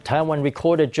Taiwan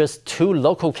recorded just 2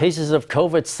 local cases of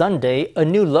COVID Sunday, a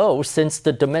new low since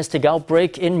the domestic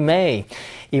outbreak in May.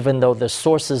 Even though the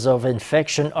sources of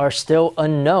infection are still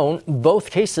unknown, both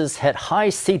cases had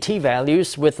high CT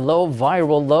values with low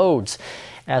viral loads.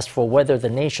 As for whether the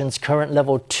nation's current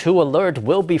level 2 alert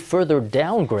will be further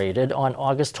downgraded on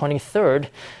August 23rd,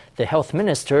 the health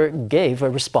minister gave a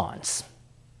response.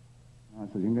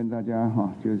 首先跟大家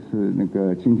就是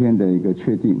今天的一个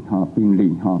确定病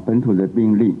例本土的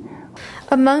病例。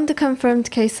 Among the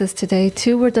confirmed cases today,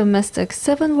 2 were domestic,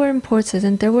 7 were imported,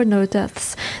 and there were no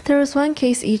deaths. There was 1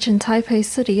 case each in Taipei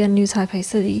City and New Taipei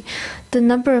City. The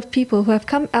number of people who have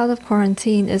come out of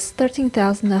quarantine is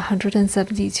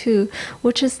 13,172,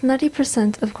 which is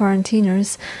 90% of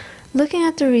quarantiners. Looking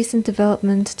at the recent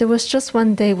development, there was just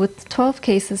 1 day with 12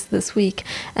 cases this week,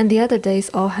 and the other days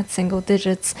all had single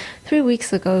digits. 3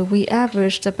 weeks ago, we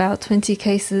averaged about 20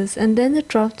 cases, and then it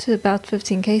dropped to about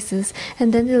 15 cases,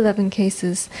 and then 11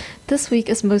 cases. This week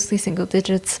is mostly single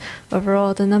digits.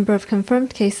 Overall, the number of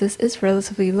confirmed cases is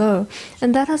relatively low,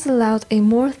 and that has allowed a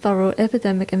more thorough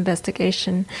epidemic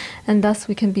investigation, and thus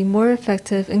we can be more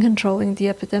effective in controlling the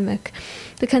epidemic.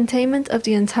 The containment of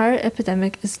the entire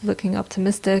epidemic is looking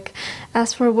optimistic.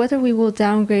 As for whether we will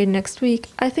downgrade next week,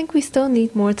 I think we still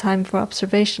need more time for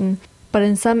observation. But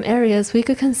in some areas, we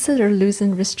could consider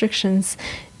loosening restrictions.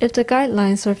 If the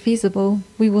guidelines are feasible,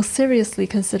 we will seriously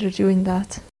consider doing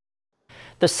that.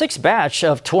 The 6th batch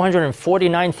of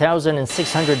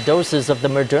 249,600 doses of the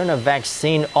Moderna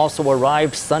vaccine also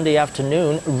arrived Sunday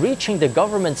afternoon, reaching the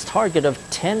government's target of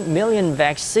 10 million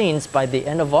vaccines by the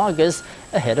end of August,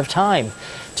 ahead of time.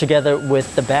 Together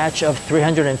with the batch of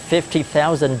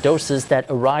 350,000 doses that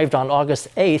arrived on August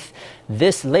 8th,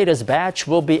 this latest batch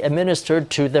will be administered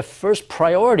to the first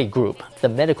priority group, the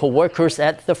medical workers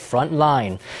at the front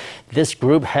line. This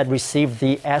group had received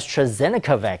the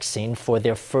AstraZeneca vaccine for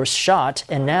their first shot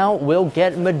and now will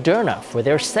get Moderna for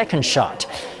their second shot.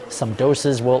 Some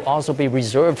doses will also be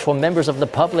reserved for members of the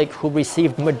public who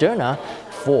received Moderna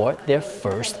for their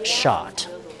first shot.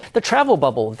 The travel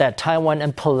bubble that Taiwan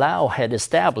and Palau had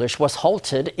established was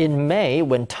halted in May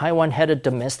when Taiwan had a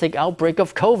domestic outbreak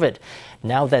of COVID.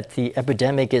 Now that the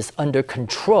epidemic is under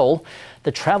control,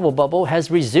 the travel bubble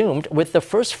has resumed, with the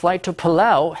first flight to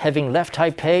Palau having left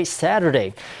Taipei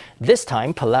Saturday. This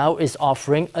time, Palau is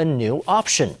offering a new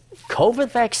option: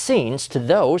 COVID vaccines to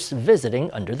those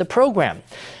visiting under the program.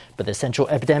 But the Central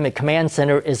Epidemic Command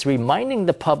Center is reminding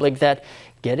the public that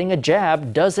getting a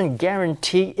jab doesn't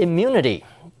guarantee immunity.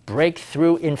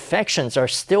 Breakthrough infections are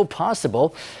still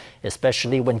possible,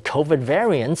 especially when COVID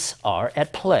variants are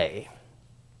at play.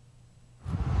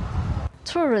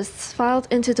 Tourists filed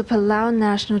into the Palau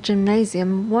National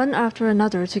Gymnasium one after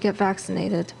another to get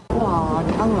vaccinated.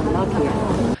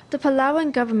 The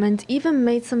Palauan government even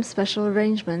made some special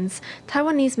arrangements.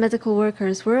 Taiwanese medical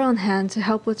workers were on hand to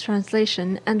help with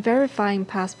translation and verifying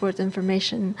passport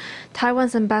information.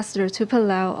 Taiwan's ambassador to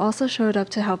Palau also showed up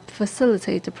to help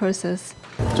facilitate the process.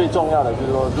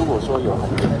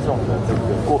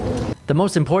 The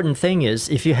most important thing is,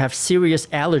 if you have serious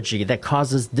allergy that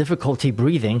causes difficulty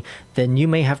breathing, then you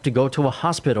may have to go to a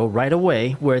hospital right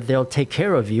away, where they'll take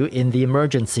care of you in the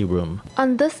emergency room.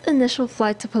 On this initial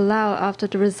flight to Palau after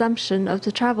the resumption of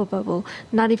the travel bubble,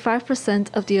 95%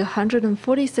 of the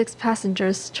 146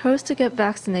 passengers chose to get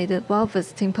vaccinated while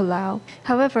visiting Palau.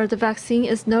 However, the vaccine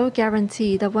is no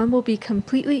guarantee that one will be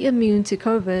completely immune to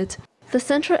COVID. The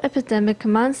Central Epidemic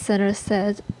Command Center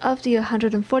said of the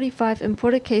 145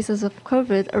 imported cases of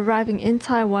COVID arriving in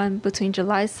Taiwan between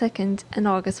July 2nd and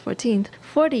August 14th,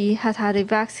 40 had had a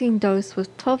vaccine dose,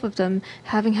 with 12 of them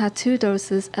having had 2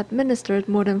 doses administered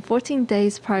more than 14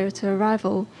 days prior to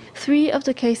arrival. 3 of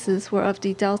the cases were of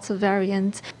the Delta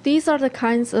variant. These are the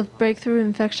kinds of breakthrough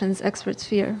infections experts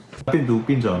fear.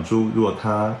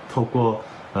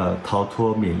 If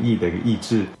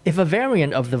a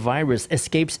variant of the virus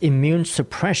escapes immune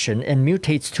suppression and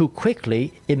mutates too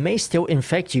quickly, it may still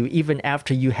infect you even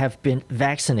after you have been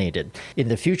vaccinated. In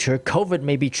the future, COVID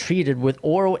may be treated with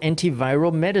oral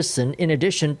antiviral medicine in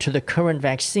addition to the current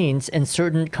vaccines and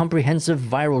certain comprehensive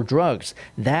viral drugs.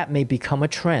 That may become a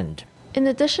trend. In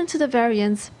addition to the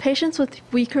variants, patients with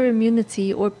weaker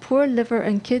immunity or poor liver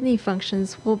and kidney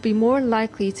functions will be more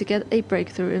likely to get a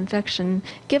breakthrough infection.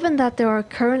 Given that there are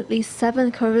currently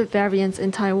 7 COVID variants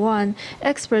in Taiwan,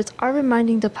 experts are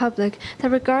reminding the public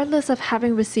that regardless of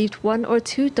having received 1 or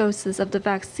 2 doses of the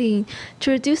vaccine,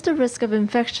 to reduce the risk of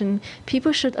infection,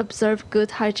 people should observe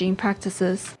good hygiene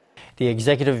practices. The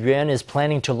executive yuan is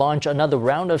planning to launch another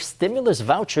round of stimulus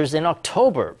vouchers in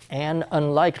October. And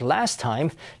unlike last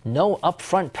time, no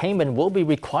upfront payment will be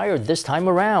required this time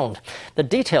around. The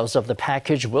details of the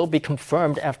package will be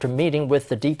confirmed after meeting with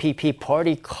the DPP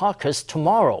Party caucus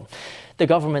tomorrow. The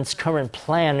government's current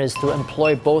plan is to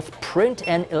employ both print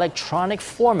and electronic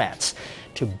formats.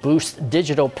 To boost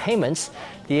digital payments,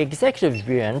 the executive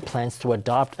yuan plans to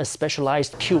adopt a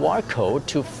specialized QR code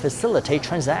to facilitate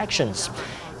transactions.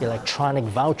 Electronic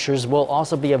vouchers will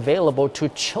also be available to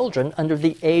children under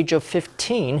the age of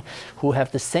 15 who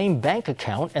have the same bank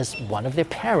account as one of their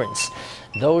parents.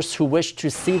 Those who wish to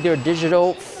see their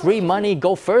digital free money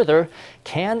go further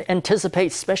can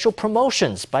anticipate special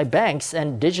promotions by banks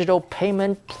and digital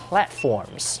payment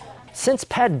platforms. Since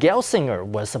Pat Gelsinger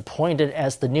was appointed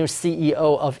as the new CEO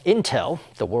of Intel,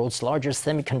 the world's largest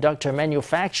semiconductor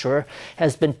manufacturer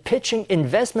has been pitching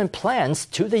investment plans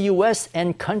to the U.S.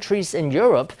 and countries in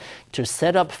Europe to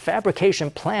set up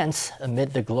fabrication plants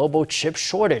amid the global chip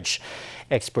shortage.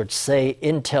 Experts say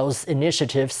Intel's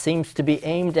initiative seems to be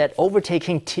aimed at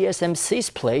overtaking TSMC's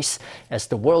place as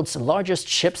the world's largest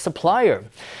chip supplier.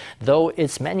 Though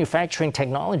its manufacturing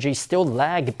technology still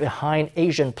lag behind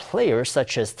Asian players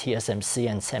such as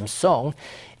TSMC and Samsung,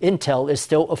 Intel is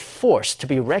still a force to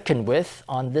be reckoned with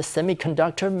on the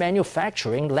semiconductor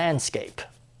manufacturing landscape.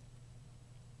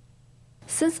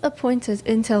 Since appointed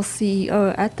Intel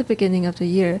CEO at the beginning of the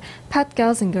year, Pat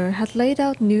Gelsinger had laid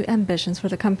out new ambitions for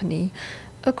the company.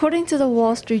 According to the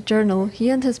Wall Street Journal, he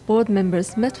and his board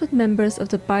members met with members of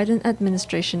the Biden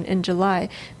administration in July,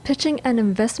 pitching an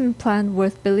investment plan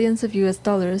worth billions of US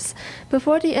dollars.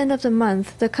 Before the end of the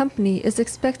month, the company is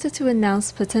expected to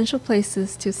announce potential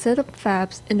places to set up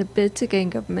fabs in a bid to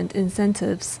gain government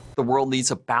incentives. The world needs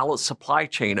a balanced supply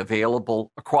chain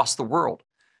available across the world.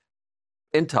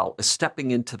 Intel is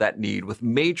stepping into that need with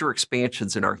major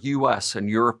expansions in our U.S. and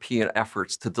European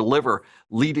efforts to deliver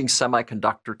leading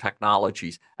semiconductor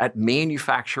technologies at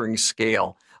manufacturing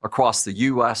scale across the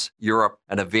U.S., Europe,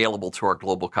 and available to our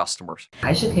global customers.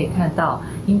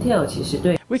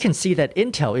 We can see that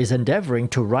Intel is endeavoring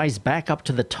to rise back up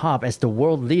to the top as the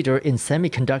world leader in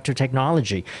semiconductor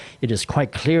technology. It is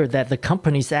quite clear that the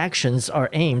company's actions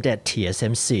are aimed at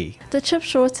TSMC. The chip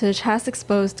shortage has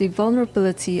exposed the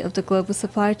vulnerability of the global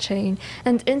supply chain,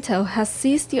 and Intel has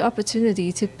seized the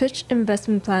opportunity to pitch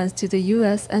investment plans to the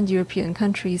U.S. and European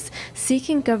countries,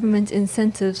 seeking government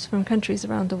incentives from countries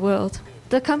around the world.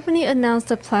 The company announced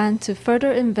a plan to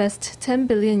further invest $10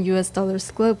 billion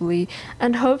globally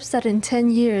and hopes that in 10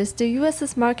 years, the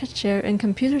U.S.'s market share in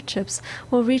computer chips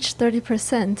will reach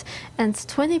 30% and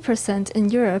 20% in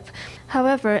Europe.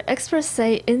 However, experts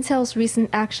say Intel's recent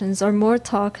actions are more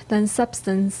talk than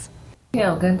substance.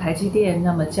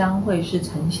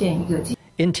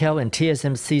 Intel and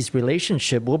TSMC's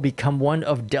relationship will become one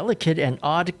of delicate and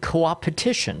odd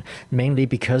co-opetition, mainly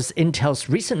because Intel's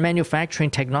recent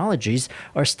manufacturing technologies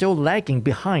are still lagging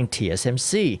behind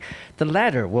TSMC. The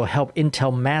latter will help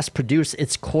Intel mass produce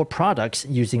its core products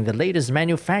using the latest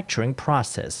manufacturing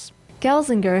process.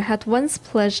 Gelsinger had once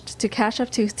pledged to catch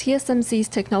up to TSMC's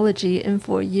technology in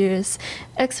 4 years.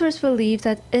 Experts believe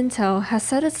that Intel has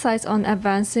set its sights on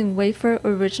advancing wafer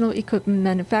original equipment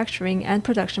manufacturing and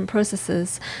production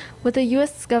processes. With the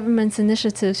U.S. government's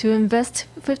initiative to invest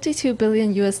 $52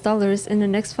 billion in the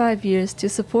next 5 years to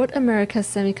support America's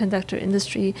semiconductor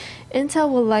industry, Intel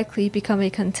will likely become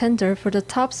a contender for the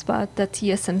top spot that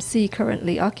TSMC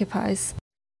currently occupies.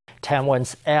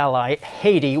 Taiwan's ally,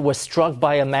 Haiti, was struck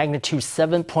by a magnitude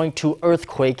 7.2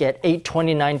 earthquake at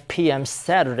 8:29 p.m.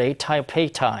 Saturday,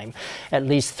 Taipei time. At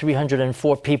least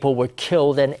 304 people were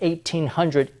killed and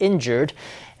 1,800 injured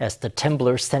as the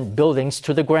tremor sent buildings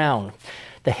to the ground.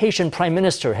 The Haitian Prime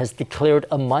Minister has declared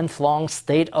a month-long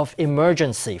state of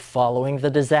emergency following the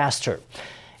disaster.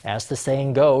 As the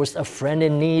saying goes, a friend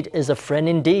in need is a friend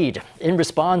indeed. In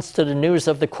response to the news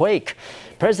of the quake,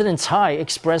 President Tsai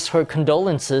expressed her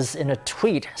condolences in a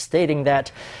tweet stating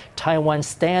that Taiwan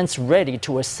stands ready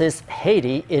to assist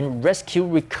Haiti in rescue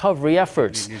recovery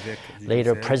efforts.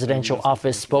 Later, Presidential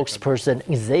Office spokesperson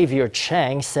Xavier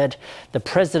Chang said the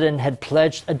president had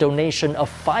pledged a donation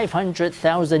of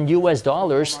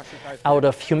 $500,000 out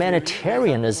of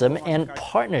humanitarianism and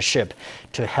partnership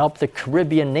to help the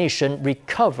Caribbean nation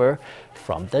recover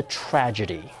from the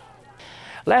tragedy.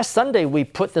 Last Sunday, we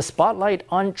put the spotlight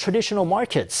on traditional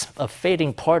markets, a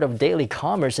fading part of daily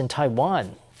commerce in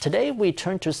Taiwan. Today, we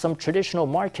turn to some traditional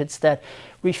markets that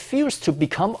refuse to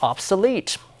become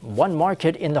obsolete. One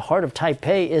market in the heart of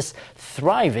Taipei is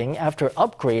thriving after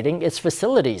upgrading its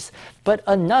facilities, but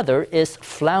another is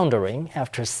floundering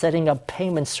after setting up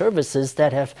payment services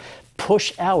that have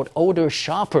push out older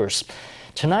shoppers.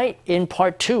 Tonight, in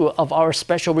part 2 of our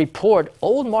special report,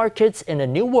 Old Markets in a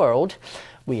New World,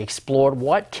 we explored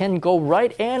what can go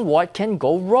right and what can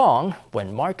go wrong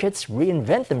when markets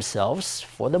reinvent themselves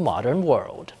for the modern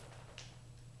world.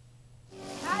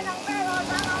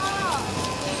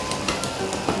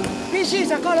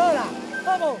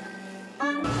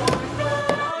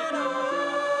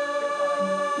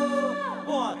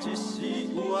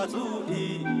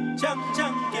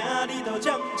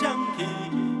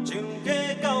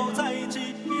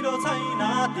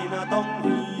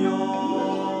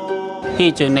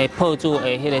以前的铺子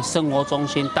的那个生活中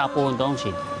心，大部分都是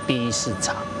第一市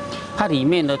场，它里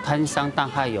面的摊商大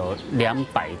概有200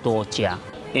多家。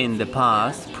 In the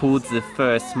past, Puzi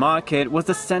First Market was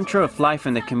the center of life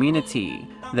in the community.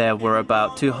 There were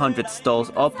about 200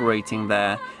 stalls operating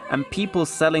there, and people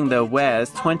selling their wares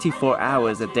 24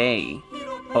 hours a day.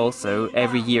 Also,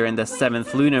 every year in the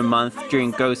 7th lunar month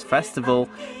during Ghost Festival,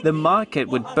 the market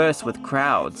would burst with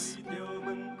crowds.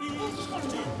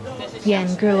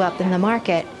 Yan grew up in the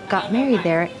market, got married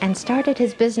there, and started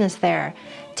his business there.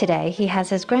 Today, he has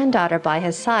his granddaughter by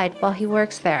his side while he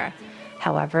works there.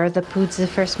 However, the Puzi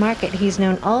First Market he's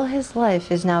known all his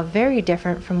life is now very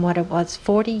different from what it was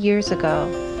 40 years ago.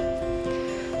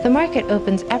 The market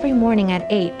opens every morning at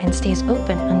 8 and stays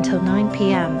open until 9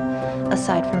 p.m.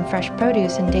 Aside from fresh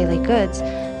produce and daily goods,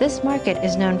 this market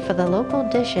is known for the local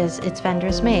dishes its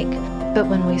vendors make. But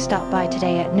when we stop by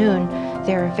today at noon,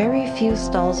 there are very few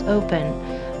stalls open.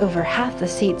 Over half the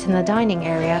seats in the dining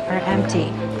area are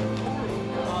empty.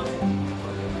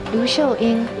 Wu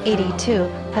Xiuying, 82,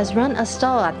 has run a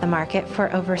stall at the market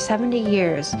for over 70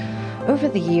 years. Over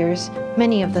the years,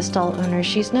 many of the stall owners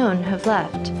she's known have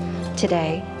left.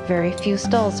 Today, very few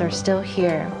stalls are still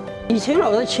here. There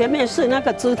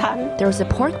was a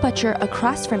pork butcher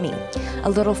across from me. A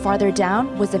little farther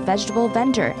down was a vegetable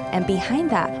vendor, and behind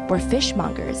that were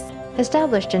fishmongers.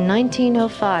 Established in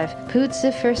 1905,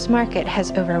 Puzi First Market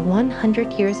has over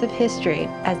 100 years of history.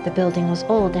 As the building was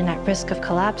old and at risk of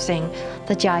collapsing,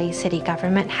 the Jiayi city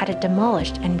government had it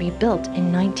demolished and rebuilt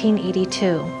in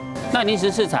 1982. 那临时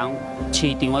市场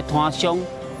市场的摊商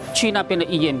去那边的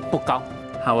意愿不高。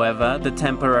 However, the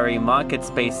temporary market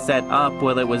space set up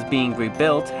while it was being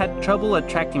rebuilt had trouble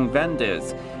attracting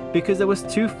vendors because it was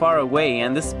too far away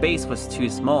and the space was too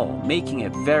small, making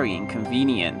it very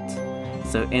inconvenient.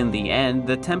 So in the end,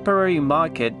 the temporary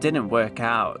market didn't work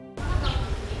out.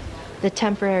 The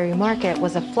temporary market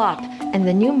was a flop, and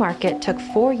the new market took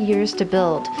 4 years to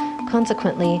build.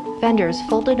 Consequently, vendors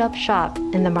folded up shop,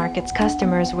 and the market's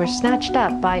customers were snatched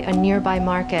up by a nearby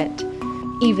market.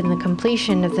 Even the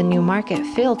completion of the new market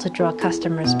failed to draw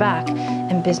customers back,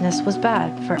 and business was bad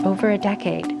for over a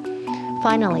decade.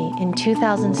 Finally, in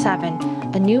 2007,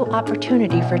 a new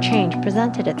opportunity for change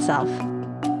presented itself.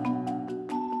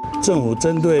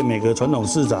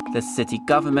 The city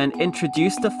government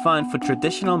introduced a fund for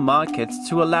traditional markets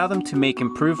to allow them to make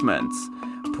improvements.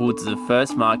 Puzi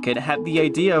First Market had the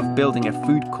idea of building a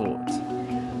food court.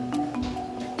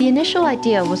 The initial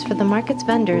idea was for the market's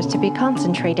vendors to be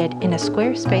concentrated in a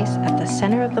square space at the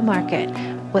center of the market,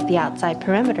 with the outside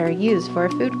perimeter used for a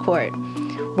food court.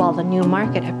 While the new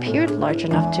market appeared large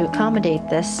enough to accommodate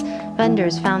this,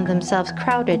 vendors found themselves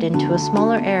crowded into a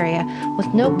smaller area with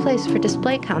no place for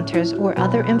display counters or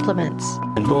other implements.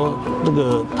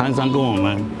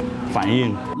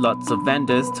 Lots of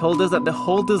vendors told us that the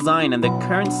whole design and the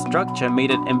current structure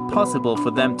made it impossible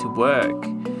for them to work.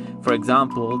 For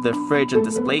example, the fridge and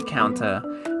display counter.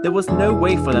 There was no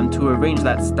way for them to arrange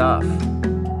that stuff.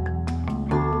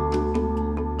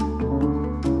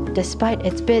 Despite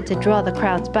its bid to draw the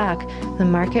crowds back, the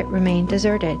market remained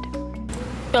deserted.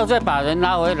 要再把人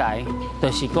拉回来，就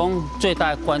是讲最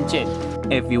大的关键。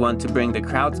 If you want to bring the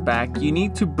crowds back, you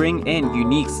need to bring in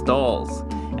unique stalls.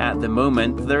 At the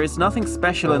moment, there is nothing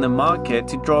special in the market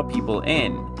to draw people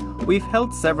in. We've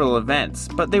held several events,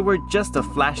 but they were just a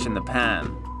flash in the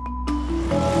pan.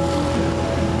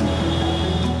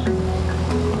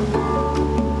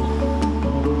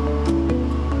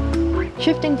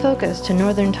 Shifting focus to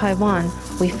northern Taiwan,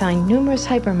 we find numerous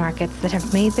hypermarkets that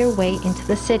have made their way into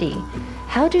the city.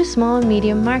 How do small and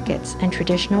medium markets and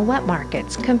traditional wet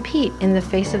markets compete in the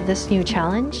face of this new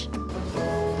challenge?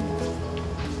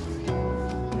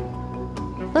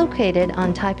 Located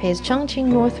on Taipei's Chongqing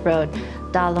North Road,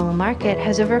 Dalong Market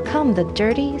has overcome the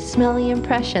dirty, smelly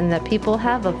impression that people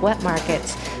have of wet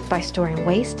markets by storing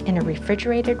waste in a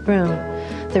refrigerated room.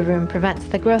 The room prevents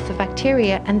the growth of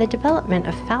bacteria and the development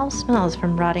of foul smells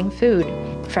from rotting food.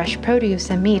 Fresh produce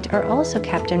and meat are also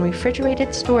kept in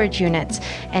refrigerated storage units,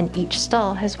 and each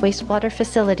stall has wastewater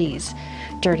facilities.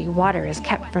 Dirty water is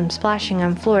kept from splashing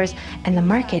on floors, and the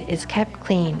market is kept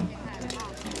clean.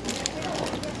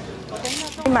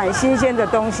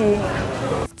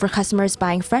 For customers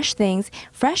buying fresh things,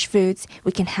 fresh foods,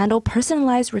 we can handle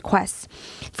personalized requests.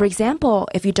 For example,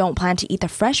 if you don't plan to eat the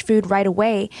fresh food right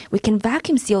away, we can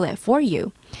vacuum seal it for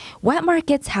you. Wet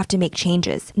markets have to make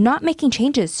changes. Not making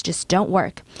changes just don't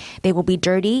work. They will be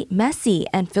dirty, messy,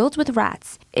 and filled with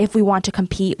rats. If we want to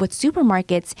compete with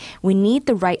supermarkets, we need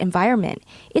the right environment.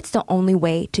 It's the only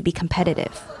way to be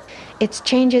competitive. Its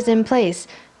changes in place.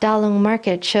 Dalong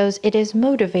Market shows it is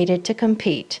motivated to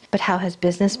compete. But how has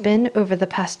business been over the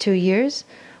past 2 years?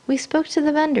 We spoke to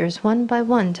the vendors one by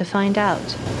one to find out.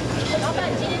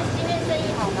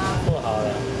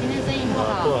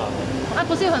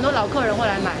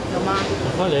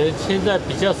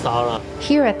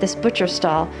 Here at this butcher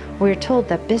stall, we're told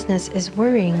that business is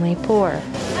worryingly poor.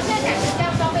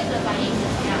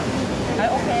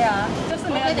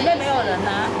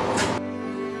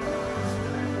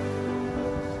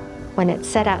 When it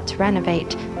set out to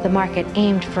renovate, the market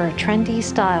aimed for a trendy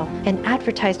style and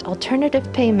advertised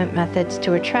alternative payment methods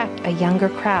to attract a younger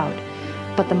crowd.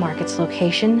 But the market's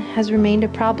location has remained a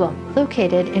problem.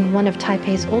 Located in one of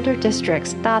Taipei's older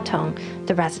districts, Datong,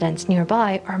 the residents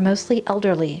nearby are mostly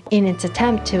elderly. In its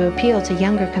attempt to appeal to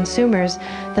younger consumers,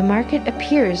 the market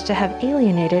appears to have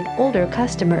alienated older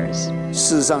customers.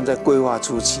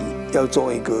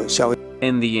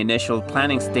 In the initial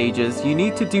planning stages, you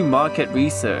need to do market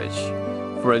research.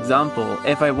 For example,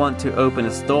 if I want to open a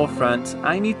storefront,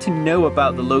 I need to know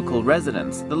about the local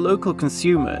residents, the local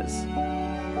consumers.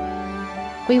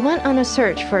 We went on a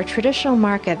search for a traditional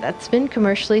market that's been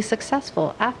commercially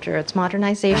successful after its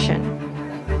modernization.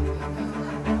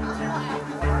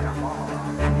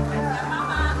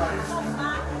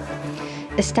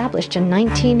 Established in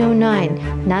 1909,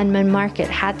 Nanmen Market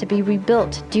had to be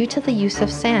rebuilt due to the use of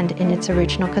sand in its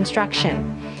original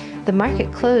construction. The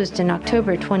market closed in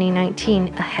October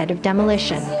 2019 ahead of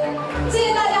demolition.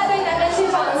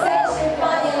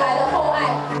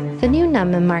 The new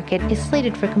Nanmen Market is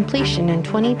slated for completion in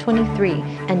 2023,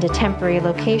 and a temporary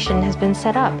location has been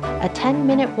set up, a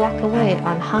 10-minute walk away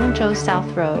on Hangzhou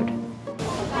South Road.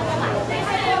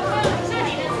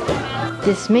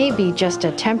 This may be just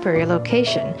a temporary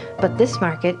location, but this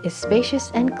market is spacious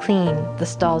and clean, the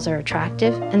stalls are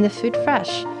attractive, and the food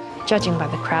fresh. Judging by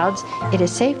the crowds, it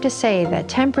is safe to say that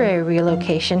temporary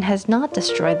relocation has not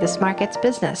destroyed this market's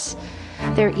business.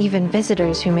 There are even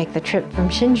visitors who make the trip from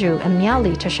Hsinchu and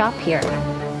Miaoli to shop here.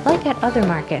 Like at other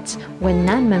markets, when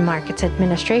Nanmen Market's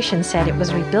administration said it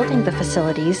was rebuilding the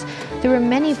facilities, there were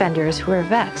many vendors who were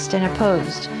vexed and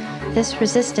opposed. This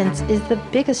resistance is the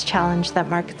biggest challenge that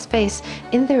markets face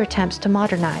in their attempts to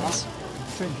modernize.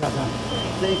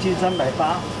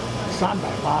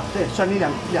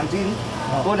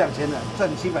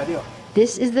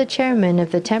 This is the chairman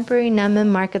of the temporary Nanmen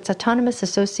Markets Autonomous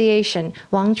Association,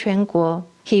 Wang Quanguo.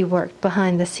 He worked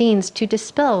behind the scenes to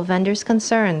dispel vendors'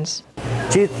 concerns.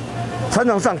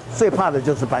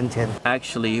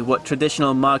 Actually, what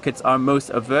traditional markets are most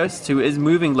averse to is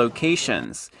moving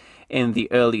locations. In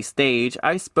the early stage,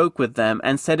 I spoke with them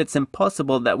and said it's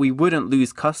impossible that we wouldn't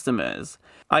lose customers.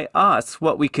 I asked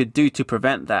what we could do to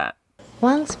prevent that.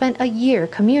 Wang spent a year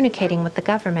communicating with the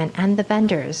government and the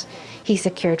vendors. He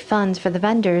secured funds for the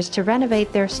vendors to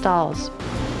renovate their stalls.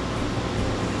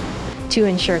 To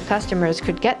ensure customers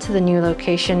could get to the new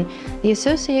location, the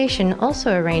association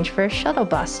also arranged for a shuttle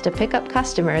bus to pick up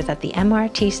customers at the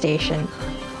MRT station.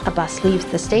 A bus leaves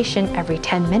the station every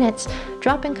 10 minutes,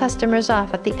 dropping customers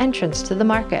off at the entrance to the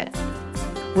market.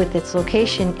 With its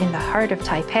location in the heart of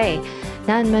Taipei,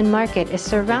 Nanmen Market is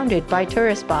surrounded by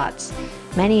tourist spots.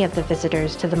 Many of the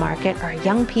visitors to the market are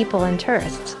young people and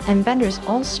tourists, and vendors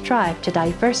all strive to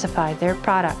diversify their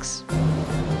products.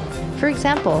 For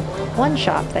example, one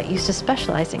shop that used to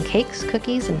specialize in cakes,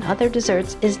 cookies, and other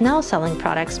desserts is now selling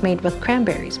products made with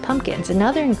cranberries, pumpkins, and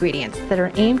other ingredients that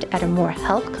are aimed at a more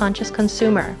health-conscious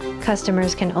consumer.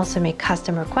 Customers can also make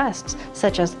custom requests,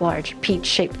 such as large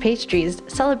peach-shaped pastries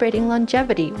celebrating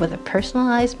longevity with a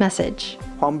personalized message.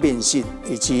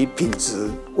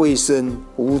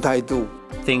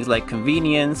 Things like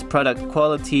convenience, product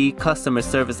quality, customer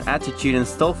service attitude, and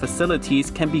stall facilities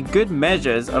can be good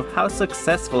measures of how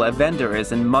successful a vendor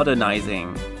is in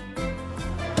modernizing.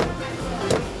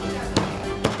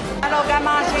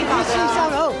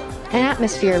 An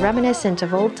atmosphere reminiscent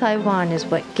of old Taiwan is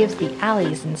what gives the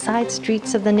alleys and side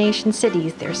streets of the nation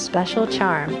cities their special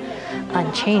charm.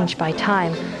 Unchanged by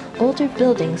time, older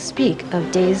buildings speak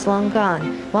of days long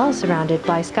gone, while surrounded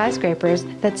by skyscrapers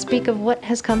that speak of what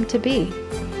has come to be.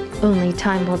 Only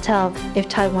time will tell if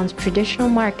Taiwan's traditional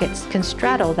markets can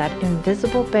straddle that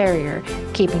invisible barrier,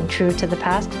 keeping true to the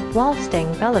past while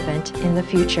staying relevant in the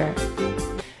future.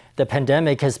 The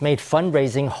pandemic has made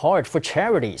fundraising hard for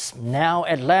charities. Now,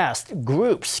 at last,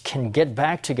 groups can get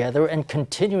back together and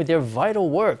continue their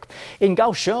vital work. In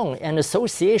Kaohsiung, an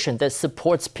association that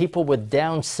supports people with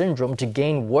Down syndrome to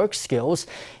gain work skills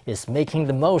is making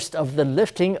the most of the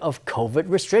lifting of COVID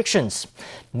restrictions.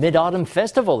 Mid-Autumn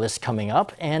Festival is coming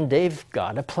up, and they've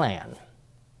got a plan.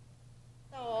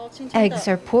 Eggs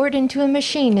are poured into a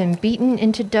machine and beaten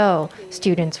into dough.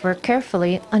 Students work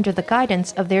carefully under the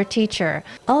guidance of their teacher.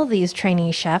 All these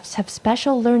trainee chefs have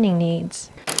special learning needs.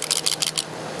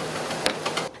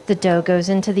 The dough goes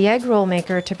into the egg roll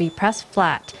maker to be pressed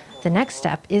flat. The next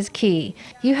step is key.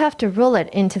 You have to roll it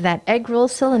into that egg roll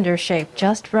cylinder shape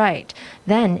just right.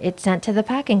 Then it's sent to the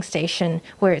packing station,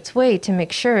 where it's weighed to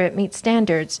make sure it meets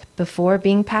standards, before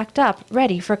being packed up,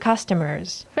 ready for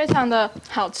customers.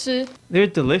 They're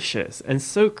delicious and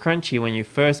so crunchy when you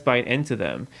first bite into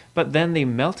them, but then they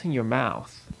melt in your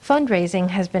mouth. Fundraising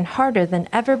has been harder than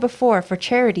ever before for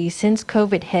charities since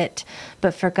COVID hit.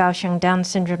 But for Kaohsiung Down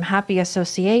Syndrome Happy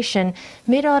Association,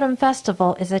 Mid-Autumn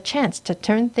Festival is a chance to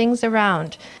turn things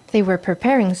around. They were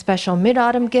preparing special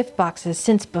Mid-Autumn gift boxes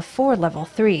since before Level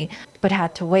 3, but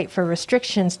had to wait for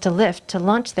restrictions to lift to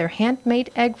launch their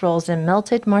handmade egg rolls and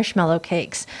melted marshmallow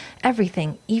cakes.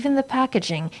 Everything, even the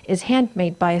packaging, is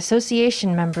handmade by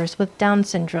association members with Down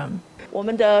syndrome.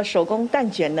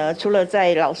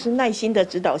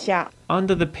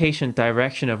 Under the patient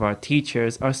direction of our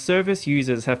teachers, our service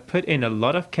users have put in a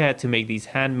lot of care to make these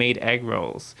handmade egg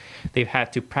rolls. They've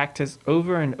had to practice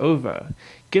over and over.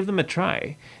 Give them a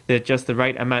try. They're just the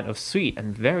right amount of sweet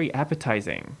and very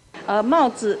appetizing.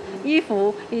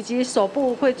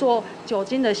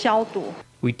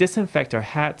 We disinfect our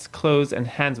hats, clothes, and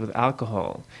hands with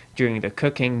alcohol. During the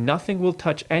cooking, nothing will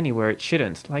touch anywhere it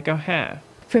shouldn't, like our hair.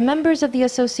 For members of the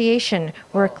association,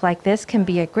 work like this can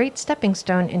be a great stepping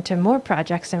stone into more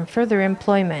projects and further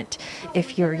employment.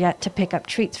 If you're yet to pick up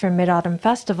treats for Mid-Autumn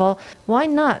Festival, why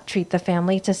not treat the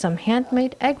family to some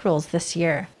handmade egg rolls this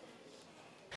year?